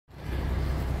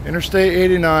Interstate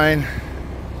 89.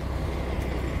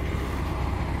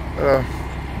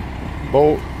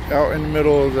 Boat out in the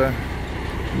middle of the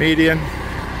median.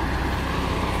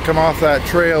 Come off that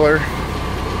trailer.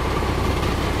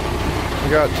 We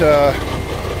got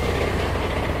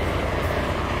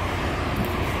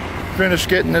finished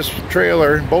getting this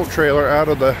boat trailer out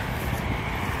of the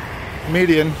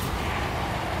median,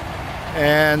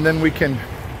 and then we can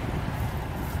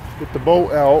get the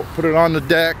boat out, put it on the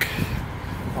deck.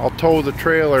 I'll tow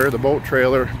the boat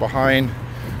trailer behind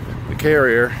the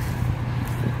carrier.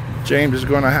 James is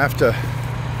going to have to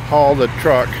haul the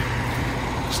truck.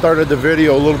 Started the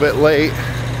video a little bit late.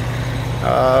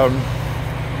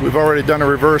 We've already done a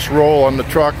reverse roll on the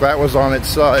truck. That was on its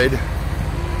side.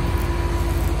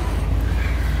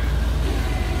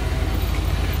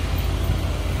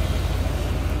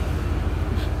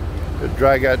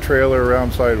 Drag that trailer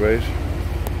around sideways.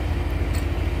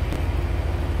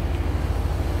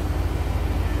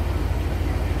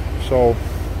 So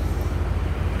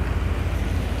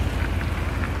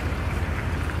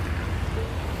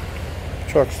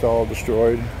truck's all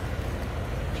destroyed.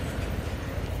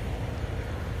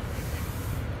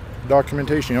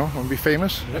 Documentation, you know, want to be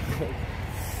famous?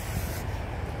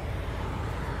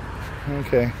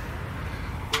 Okay.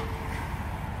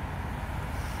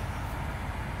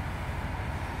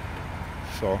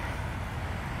 So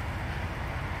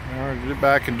I'll get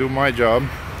back and do my job.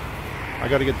 I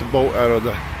got to get the boat out of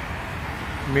the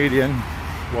median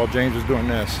while James is doing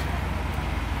this.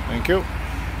 Thank you.